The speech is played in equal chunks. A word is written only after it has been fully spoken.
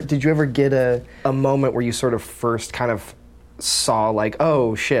did you ever get a moment where you sort of first kind of saw like,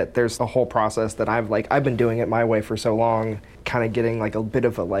 oh shit, there's a whole process that I've been doing it my way for so long, kind of getting like a bit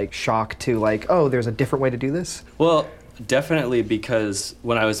of a like shock to like, oh, there's a different way to do this? Well, definitely, because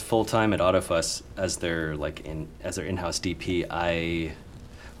when I was full-time at Autofuss as their in-house DP, I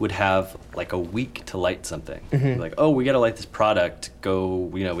would have like a week to light something. Like, oh, we got to light this product. Go,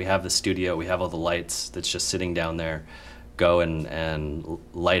 we have the studio, we have all the lights that's just sitting down there. Go and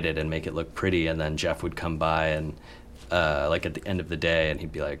light it and make it look pretty. And then Jeff would come by and like at the end of the day, and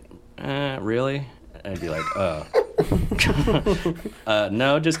he'd be like, really? And I'd be like, oh.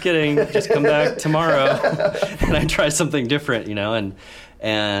 No, just kidding. Just come back tomorrow. And I'd try something different, and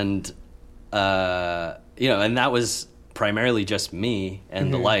that was primarily just me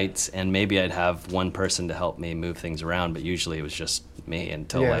and the lights, and maybe I'd have one person to help me move things around, but usually it was just me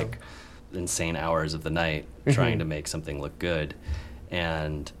until like insane hours of the night trying to make something look good.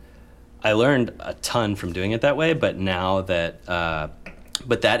 And I learned a ton from doing it that way, but now that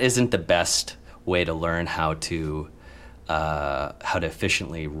but that isn't the best way to learn how to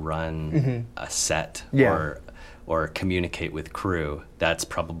efficiently run a set or communicate with crew. That's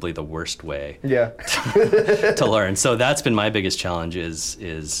probably the worst way to learn. So that's been my biggest challenge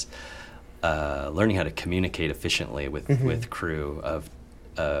is learning how to communicate efficiently with crew of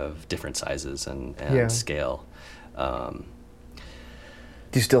different sizes and scale. Do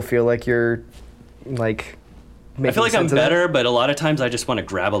you still feel like you're like I feel like I'm better, but a lot of times I just want to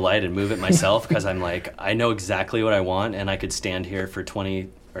grab a light and move it myself because I'm like, I know exactly what I want, and I could stand here for 20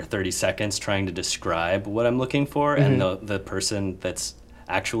 or 30 seconds trying to describe what I'm looking for, and the person that's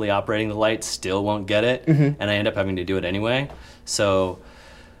actually operating the light still won't get it, and I end up having to do it anyway. So,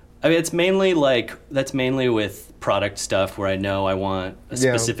 I mean, that's mainly with product stuff where I know I want a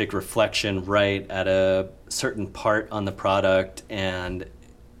specific reflection right at a certain part on the product, and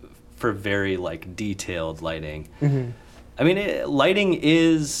for very like detailed lighting. I mean, lighting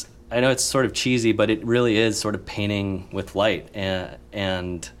is, I know it's sort of cheesy, but it really is sort of painting with light,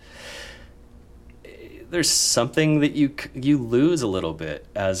 and there's something that you lose a little bit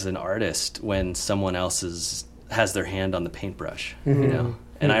as an artist when someone else has their hand on the paintbrush,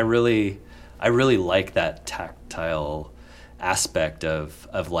 And I really like that tactile aspect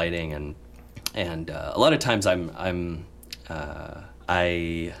of lighting, and a lot of times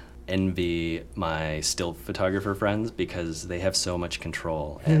I envy my still photographer friends because they have so much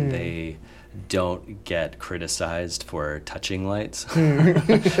control and they don't get criticized for touching lights.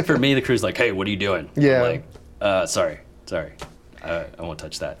 For me, the crew's like, hey, what are you doing? I'm like, sorry, I won't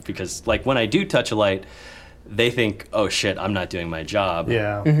touch that. Because like when I do touch a light, they think, oh shit, I'm not doing my job.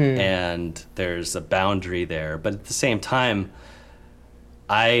 And there's a boundary there. But at the same time,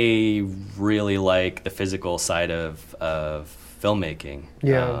 I really like the physical side of filmmaking.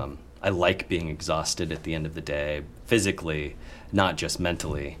 I like being exhausted at the end of the day, physically, not just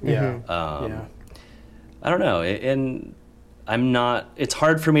mentally. I don't know, and it's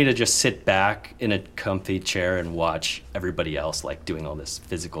hard for me to just sit back in a comfy chair and watch everybody else like doing all this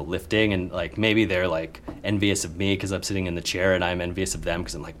physical lifting, and like maybe they're like envious of me because I'm sitting in the chair, and I'm envious of them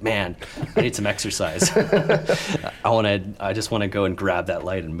because I'm like, man, I need some exercise. I just want to go and grab that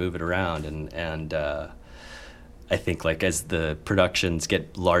light and move it around, and I think like as the productions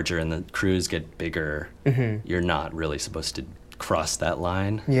get larger and the crews get bigger, you're not really supposed to cross that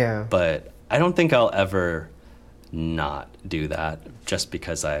line. But I don't think I'll ever not do that just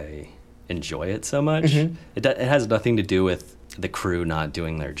because I enjoy it so much. It has nothing to do with the crew not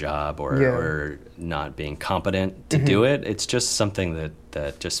doing their job or not being competent to do it. It's just something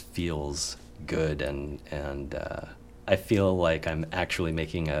that just feels good, and I feel like I'm actually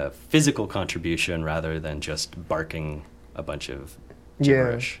making a physical contribution rather than just barking a bunch of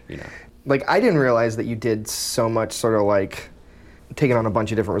gibberish, Like, I didn't realize that you did so much sort of like taking on a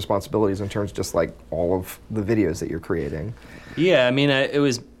bunch of different responsibilities in terms of just like all of the videos that you're creating. Yeah, I mean, it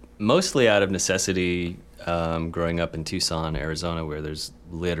was mostly out of necessity growing up in Tucson, Arizona, where there's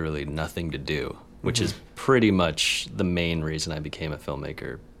literally nothing to do, which is pretty much the main reason I became a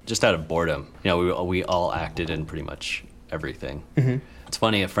filmmaker. Just out of boredom. We all acted in pretty much everything. It's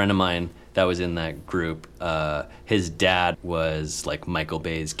funny, a friend of mine that was in that group, his dad was like Michael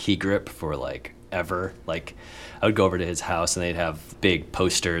Bay's key grip for like ever. Like I would go over to his house and they'd have big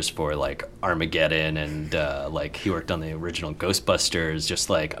posters for like Armageddon and like he worked on the original Ghostbusters, just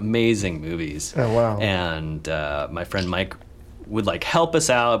like amazing movies. Oh, wow. And my friend Mike would like help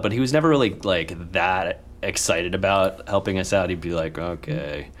us out, but he was never really like that excited about helping us out. He'd be like,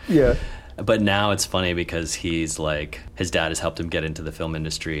 okay. But now it's funny because he's like, his dad has helped him get into the film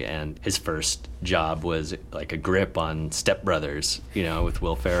industry, and his first job was like a grip on Step Brothers, you know, with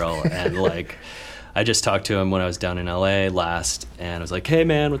Will Ferrell. And like, I just talked to him when I was down in LA last, and I was like, hey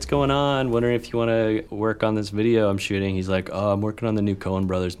man, what's going on? Wondering if you want to work on this video I'm shooting. He's like, oh, I'm working on the new Coen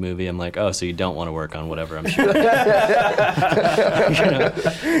Brothers movie. I'm like, oh, so you don't want to work on whatever I'm shooting. You know?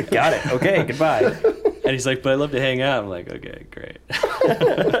 Got it. Okay, goodbye. And he's like, but I'd love to hang out. I'm like, okay, great.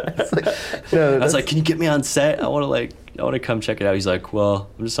 No, I was like, can you get me on set? I want to come check it out. He's like, well,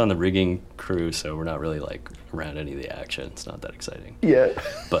 I'm just on the rigging crew, so we're not really like around any of the action. It's not that exciting. yeah.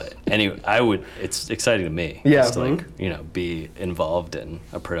 But anyway, it's exciting to me. Yeah. Just to like, you know, be involved in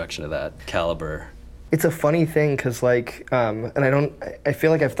a production of that caliber. It's a funny thing because like, and I feel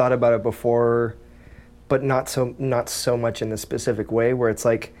like I've thought about it before, but not so much in this specific way, where it's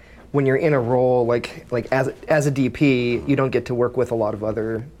like, when you're in a role like as a DP, you don't get to work with a lot of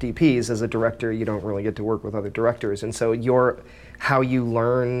other DPs. As a director, you don't really get to work with other directors, and so how you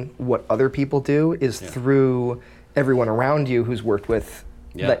learn what other people do is through everyone around you who's worked with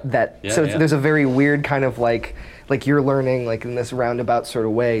that. So there's a very weird kind of like you're learning like in this roundabout sort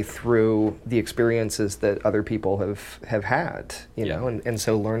of way through the experiences that other people have had, you know, and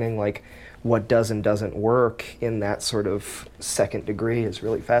so learning like what does and doesn't work in that sort of second degree is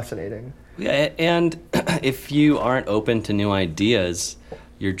really fascinating. Yeah, and if you aren't open to new ideas,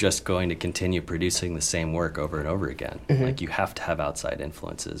 you're just going to continue producing the same work over and over again. Mm-hmm. Like, you have to have outside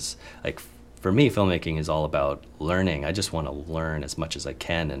influences. Like, for me, filmmaking is all about learning. I just want to learn as much as I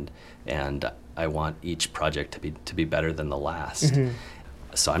can, and I want each project to be better than the last. Mm-hmm.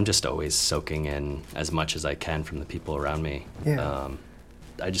 So I'm just always soaking in as much as I can from the people around me. Yeah.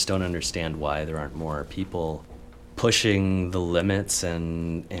 I just don't understand why there aren't more people pushing the limits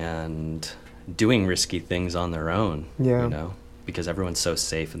and doing risky things on their own. Yeah. You know, because everyone's so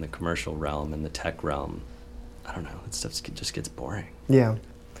safe in the commercial realm and the tech realm. I don't know, that stuff just gets boring. Yeah.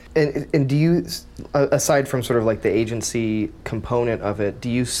 And do you, aside from sort of like the agency component of it, do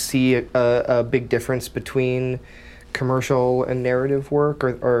you see a big difference between commercial and narrative work,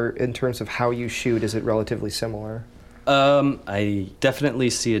 or in terms of how you shoot, is it relatively similar? I definitely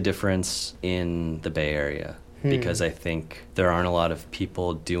see a difference in the Bay Area because I think there aren't a lot of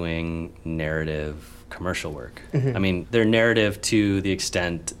people doing narrative commercial work. Mm-hmm. I mean, they're narrative to the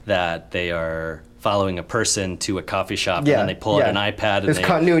extent that they are following a person to a coffee shop and then they pull out an iPad and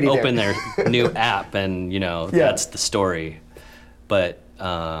they open their new app and, you know, that's the story. But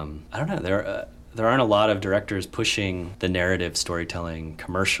I don't know, there aren't a lot of directors pushing the narrative storytelling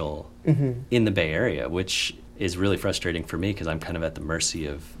commercial in the Bay Area, which is really frustrating for me because I'm kind of at the mercy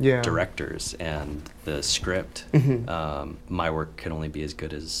of directors and the script. Mm-hmm. My work can only be as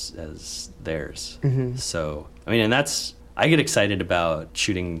good as theirs. Mm-hmm. So, I mean, and I get excited about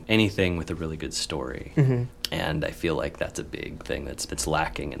shooting anything with a really good story. Mm-hmm. And I feel like that's a big thing that's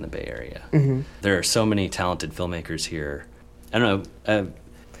lacking in the Bay Area. Mm-hmm. There are so many talented filmmakers here. I don't know,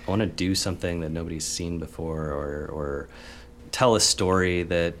 I want to do something that nobody's seen before, or tell a story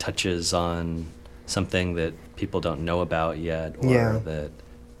that touches on something that people don't know about yet, or that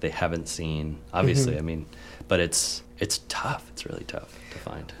they haven't seen. Obviously, I mean, but it's tough. It's really tough to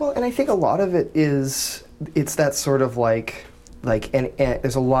find. Well, and I think a lot of it is, it's that sort of like and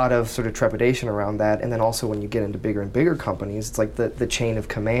there's a lot of sort of trepidation around that, and then also when you get into bigger and bigger companies, it's like the chain of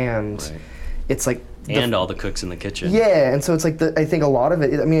command. Right. It's like all the cooks in the kitchen. Yeah, and so it's like I think a lot of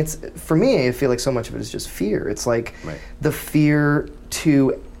it, I mean, it's, for me, I feel like so much of it is just fear. It's like the fear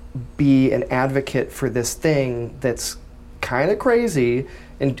to be an advocate for this thing that's kind of crazy,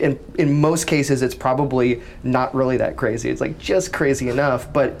 and in most cases it's probably not really that crazy. It's like just crazy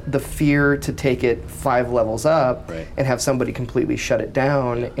enough, but the fear to take it 5 levels up and have somebody completely shut it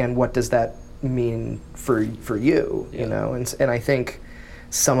down, and what does that mean for you, you know? And I think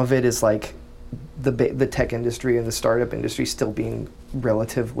some of it is like the tech industry and the startup industry still being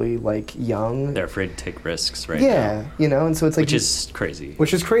relatively like young. They're afraid to take risks now. Yeah, you know, and so it's like, which is crazy.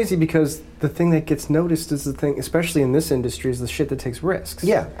 Which is crazy because the thing that gets noticed is the thing, especially in this industry, is the shit that takes risks.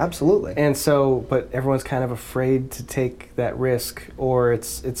 Yeah, absolutely. And so, but everyone's kind of afraid to take that risk, or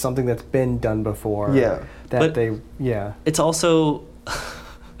it's something that's been done before. Yeah. It's also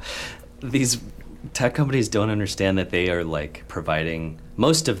these tech companies don't understand that they are like providing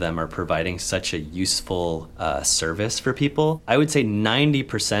most of them are providing such a useful service for people. I would say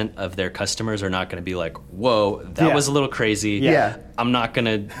 90% of their customers are not going to be like, whoa, that was a little crazy. Yeah. I'm not going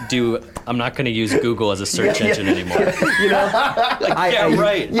to use Google as a search engine anymore. You know,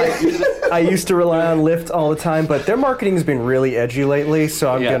 Right. I used to rely on Lyft all the time, but their marketing has been really edgy lately,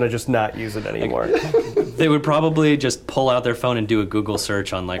 so I'm Yeah. gonna just not use it anymore. They would probably just pull out their phone and do a Google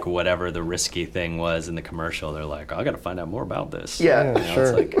search on like whatever the risky thing was in the commercial. They're like, oh, I got to find out more about this. Yeah, You know,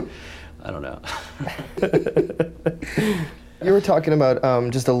 sure. It's like, I don't know. You were talking about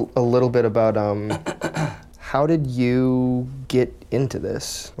just a little bit about how did you get into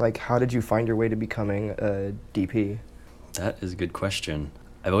this? Like, how did you find your way to becoming a DP? That is a good question.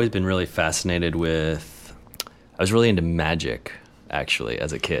 I've always been really fascinated with, I was really into magic, actually,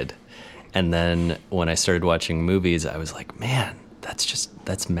 as a kid. And then when I started watching movies, I was like, man,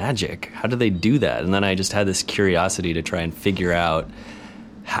 that's magic. How do they do that? And then I just had this curiosity to try and figure out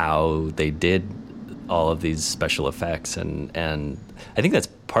how they did all of these special effects. And I think that's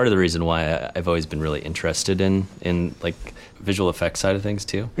part of the reason why I've always been really interested in like visual effects side of things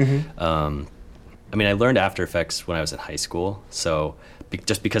too. I mean, I learned After Effects when I was in high school. So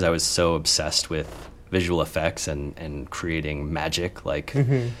just because I was so obsessed with visual effects and creating magic, like,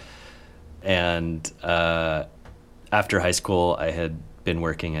 and after high school, I had been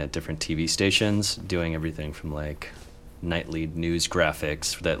working at different TV stations, doing everything from like nightly news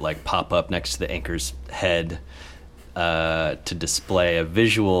graphics that like pop up next to the anchor's head to display a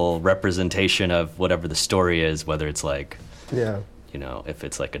visual representation of whatever the story is, whether it's like, Yeah. you know, if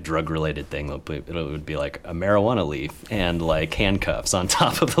it's like a drug-related thing, it would be like a marijuana leaf and like handcuffs on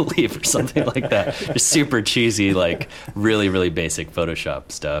top of the leaf or something like that. Just super cheesy, like really, really basic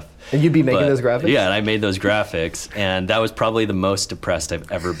Photoshop stuff. And you'd be making those graphics? Yeah, and I made those graphics, and that was probably the most depressed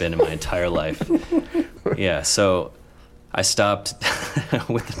I've ever been in my entire life. Yeah, so I stopped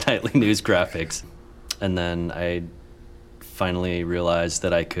with the nightly news graphics, and then I finally realized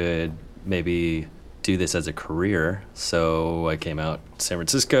that I could maybe do this as a career. So I came out to San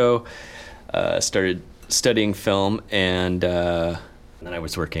Francisco, started studying film, and then I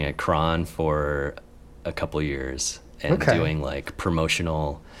was working at Cron for a couple of years and doing like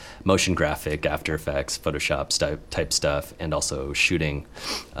promotional motion graphic, After Effects, Photoshop type stuff, and also shooting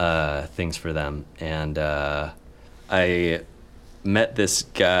things for them. And I met this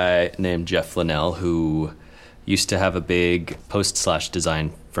guy named Jeff Linnell, who used to have a big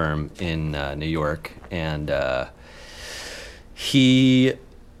post/design firm in New York, and he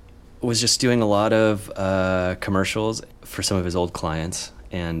was just doing a lot of commercials for some of his old clients,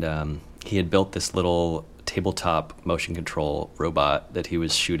 and he had built this little tabletop motion control robot that he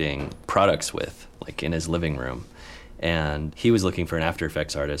was shooting products with, like in his living room. And he was looking for an After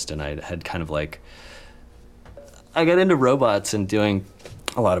Effects artist, and I had kind of like, I got into robots and doing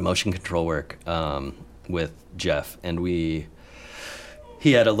a lot of motion control work with Jeff, and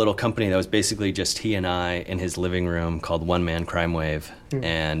he had a little company that was basically just he and I in his living room called One Man Crime Wave,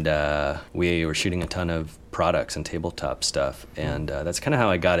 and we were shooting a ton of products and tabletop stuff, and that's kind of how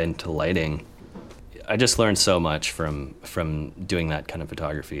I got into lighting. I just learned so much from doing that kind of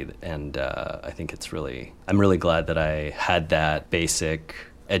photography, and I think I'm really glad that I had that basic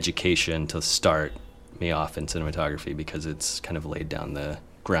education to start me off in cinematography, because it's kind of laid down the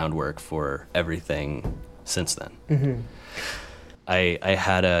groundwork for everything since then. I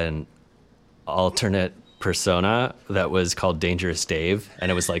had an alternate persona that was called Dangerous Dave, and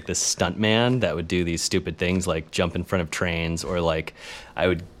it was like this stuntman that would do these stupid things like jump in front of trains, or like I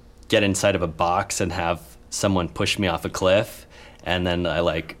would get inside of a box and have someone push me off a cliff, and then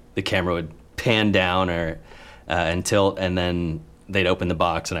the camera would pan down and then they'd open the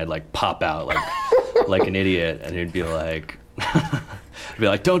box and I'd like pop out like an idiot, and it'd be like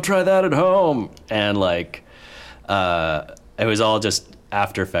don't try that at home, and like it was all just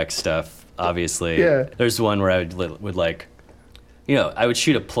After Effects stuff, obviously. Yeah. There's one where I would like, you know, I would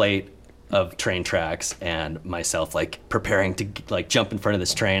shoot a plate of train tracks and myself like preparing to like jump in front of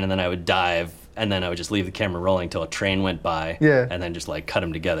this train, and then I would dive, and then I would just leave the camera rolling until a train went by, and then just like cut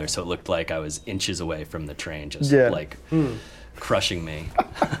them together so it looked like I was inches away from the train, just like crushing me.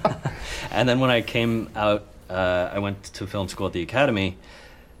 And then when I came out, I went to film school at the Academy.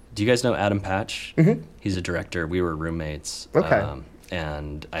 Do you guys know Adam Patch? Mm-hmm. He's a director. We were roommates. Okay.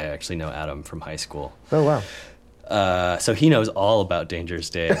 And I actually know Adam from high school. Oh, wow. So he knows all about Dangerous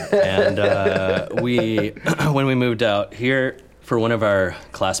Dave. And when we moved out here for one of our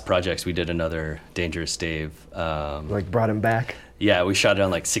class projects, we did another Dangerous Dave. Like brought him back? Yeah, we shot it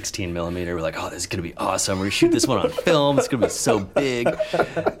on like 16 millimeter. We're like, oh, this is gonna be awesome. We're gonna shoot this one on film. It's gonna be so big. I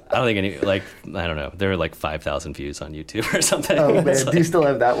don't think I don't know. There were like 5,000 views on YouTube or something. Oh man, do you still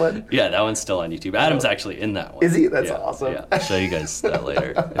have that one? Yeah, that one's still on YouTube. Adam's actually in that one. Is he? That's Yeah, awesome. Yeah, I'll show you guys that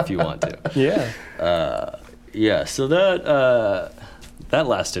later if you want to. Yeah. Yeah, so that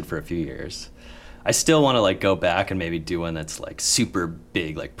lasted for a few years. I still want to like go back and maybe do one that's like super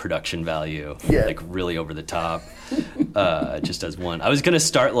big, like production value, Yeah. like really over the top. Just as one, I was gonna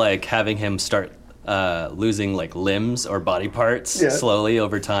start like having him start losing like limbs or body parts Yeah. slowly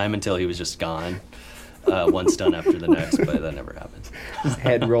over time until he was just gone, one stunt after the next. But that never happened. His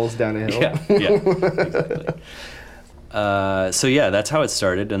head rolls down a hill. Yeah, exactly. So yeah, that's how it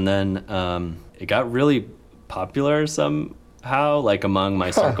started, and then it got really popular somehow, like among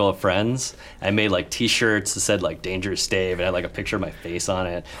my circle of friends. I made like T-shirts that said like "Dangerous Dave" and I had like a picture of my face on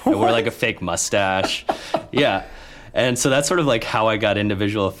it. I wore like a fake mustache. Yeah, and so that's sort of like how I got into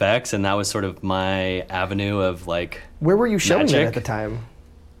visual effects, and that was sort of my avenue of like. Where were you showing it Magic. at the time?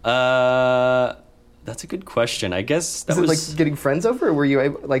 That's a good question. I guess that Was it was like getting friends over, or were you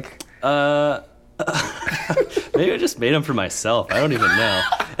able, like? Maybe I just made them for myself. I don't even know.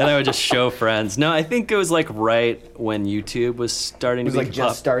 And I would just show friends. No, I think it was like right when YouTube was starting It to was be like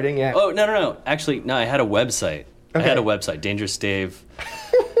just starting, yeah. Oh, no. Actually, no, I had a website. I Okay. had a website, Dangerous Dave,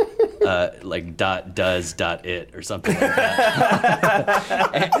 like .does.it or something like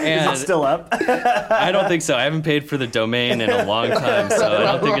that. And Is it still up? I don't think so. I haven't paid for the domain in a long time, so I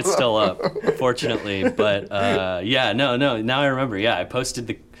don't think it's still up, fortunately. But yeah, no. Now I remember. Yeah,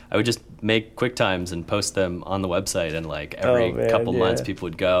 I would just make QuickTimes and post them on the website, and like every couple months people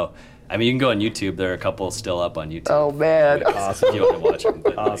would go. I mean, you can go on YouTube. There are a couple still up on YouTube. Oh man. Awesome. If you want to watch them.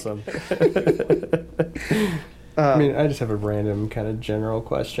 But, Awesome. I mean, I just have a random kind of general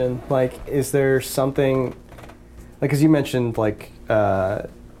question. Like, is there something, like, because you mentioned like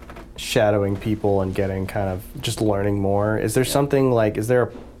shadowing people and getting kind of just learning more. Is there something like, is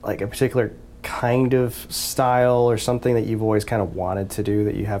there a particular kind of style or something that you've always kind of wanted to do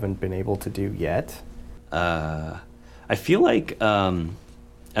that you haven't been able to do yet? I feel like I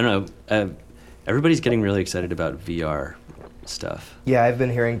don't know. Everybody's getting really excited about VR stuff. Yeah, I've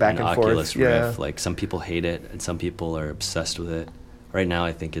been hearing back and forth. Oculus Yeah. Rift. Like some people hate it, and some people are obsessed with it. Right now,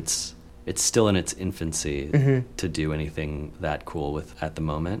 I think it's still in its infancy to do anything that cool with at the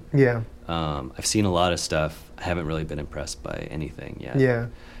moment. Yeah. I've seen a lot of stuff. I haven't really been impressed by anything yet. Yeah.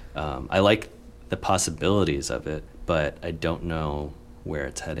 I like the possibilities of it, but I don't know where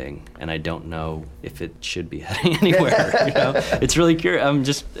it's heading, and I don't know if it should be heading anywhere. You know, it's really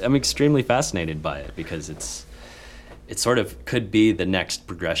curious. I'm extremely fascinated by it because it sort of could be the next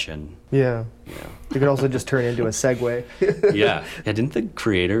progression. Yeah. You know? It could also just turn into a Segway. Yeah. Didn't the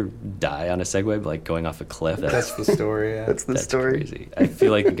creator die on a Segway, like going off a cliff? That's the story. Yeah. That's the That's story. crazy. I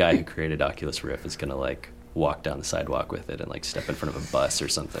feel like the guy who created Oculus Rift is gonna like walk down the sidewalk with it and like step in front of a bus or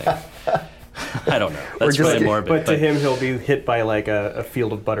something. I don't know. That's just- really morbid. But to him, he'll be hit by like a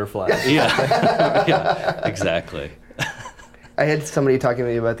field of butterflies. Yeah. Yeah. Exactly. I had somebody talking to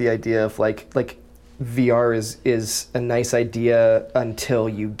me about the idea of like VR is a nice idea until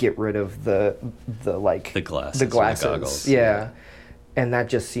you get rid of the glasses, the or the glasses. goggles. Yeah. And that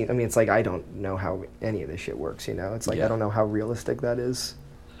just seems, I mean, it's like, I don't know how any of this shit works, you know? It's like, Yeah. I don't know how realistic that is.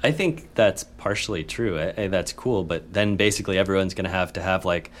 I think that's partially true. That's cool, but then basically everyone's going to have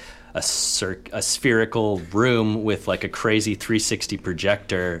like a spherical room with like a crazy 360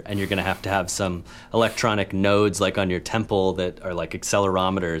 projector, and you're going to have some electronic nodes like on your temple that are like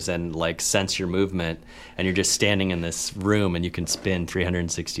accelerometers and like sense your movement, and you're just standing in this room and you can spin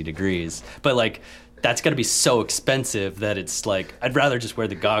 360 degrees. But like that's got to be so expensive that it's like I'd rather just wear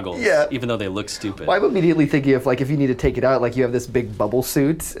the goggles, Yeah. even though they look stupid. Well, I'm immediately thinking of like if you need to take it out, like you have this big bubble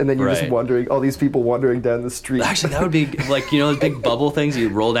suit, and then you're just Right. wandering, all these people wandering down the street. Actually, that would be like, you know, those big bubble things you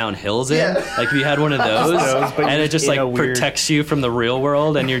roll down hills in. Yeah. Like if you had one of those, but and you're it just in like a weird- protects you from the real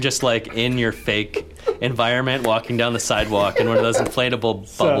world, and you're just like in your fake environment, walking down the sidewalk in one of those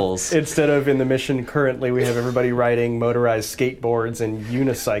inflatable bubbles. So instead of in the mission currently, we have everybody riding motorized skateboards and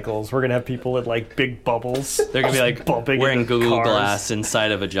unicycles. We're gonna have people in like big bubbles. They're gonna be like bumping wearing into Google cars. Glass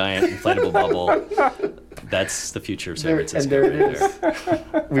inside of a giant inflatable bubble. That's the future of San There, Francisco. and there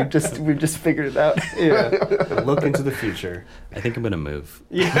it right is. We've just figured it out. Yeah. Look into the future. I think I'm gonna move.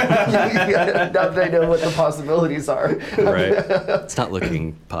 Now that I know what the possibilities are. Right? It's not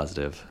looking positive.